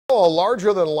A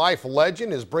larger-than-life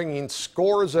legend is bringing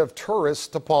scores of tourists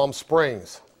to Palm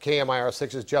Springs.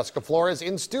 KMIR-6's Jessica Flores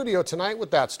in studio tonight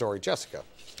with that story. Jessica.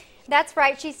 That's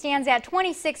right. She stands at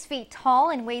 26 feet tall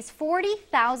and weighs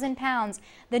 40,000 pounds.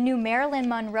 The new Marilyn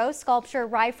Monroe sculpture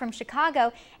arrived from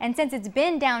Chicago, and since it's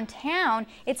been downtown,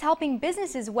 it's helping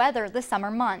businesses weather the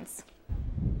summer months.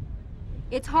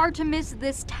 It's hard to miss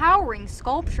this towering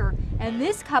sculpture, and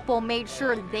this couple made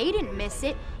sure they didn't miss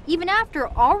it, even after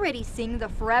already seeing the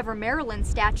Forever Marilyn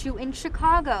statue in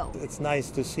Chicago. It's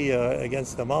nice to see her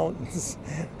against the mountains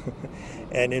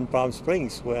and in Palm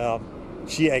Springs, where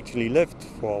she actually lived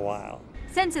for a while.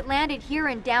 Since it landed here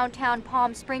in downtown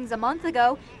Palm Springs a month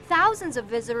ago, thousands of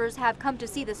visitors have come to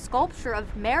see the sculpture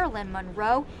of Marilyn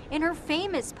Monroe in her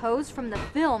famous pose from the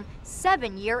film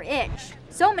 7-Year Itch.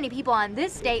 So many people on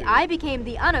this day, I became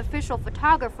the unofficial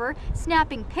photographer,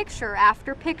 snapping picture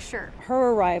after picture.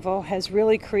 Her arrival has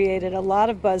really created a lot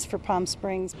of buzz for Palm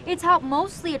Springs. It's helped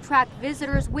mostly attract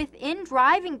visitors within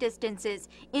driving distances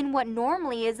in what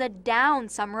normally is a down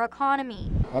summer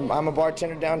economy. I'm a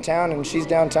bartender downtown, and she's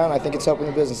downtown. I think it's helping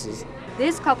the businesses.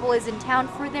 This couple is in town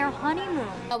for their honeymoon.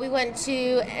 We went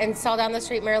to and saw down the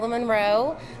street Marilyn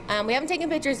Monroe. We haven't taken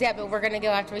pictures yet, but we're going to go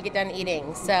after we get done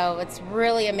eating. So it's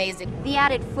really amazing. The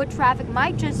added foot traffic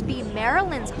might just be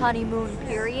Marilyn's honeymoon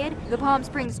period. The Palm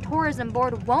Springs Tourism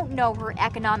Board won't know her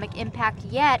economic impact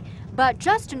yet, but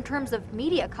just in terms of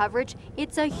media coverage,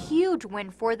 it's a huge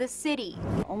win for the city.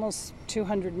 Almost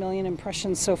 200 million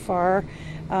impressions so far,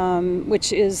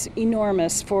 which is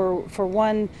enormous for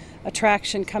one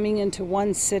attraction coming into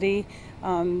one city.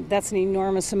 That's an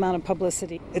enormous amount of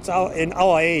publicity. It's in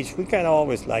our age, we kind of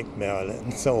always liked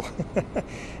Marilyn, so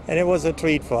and it was a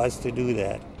treat for us to do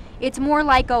that. It's more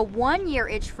like a one-year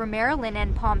itch for Marilyn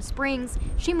and Palm Springs.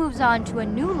 She moves on to a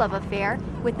new love affair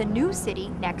with the new city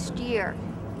next year.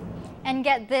 And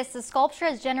get this, the sculpture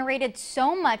has generated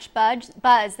so much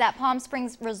buzz that Palm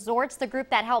Springs Resorts, the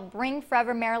group that helped bring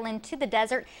Forever Marilyn to the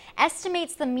desert,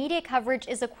 estimates the media coverage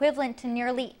is equivalent to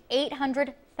nearly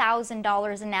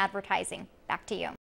 $800,000 in advertising. Back to you.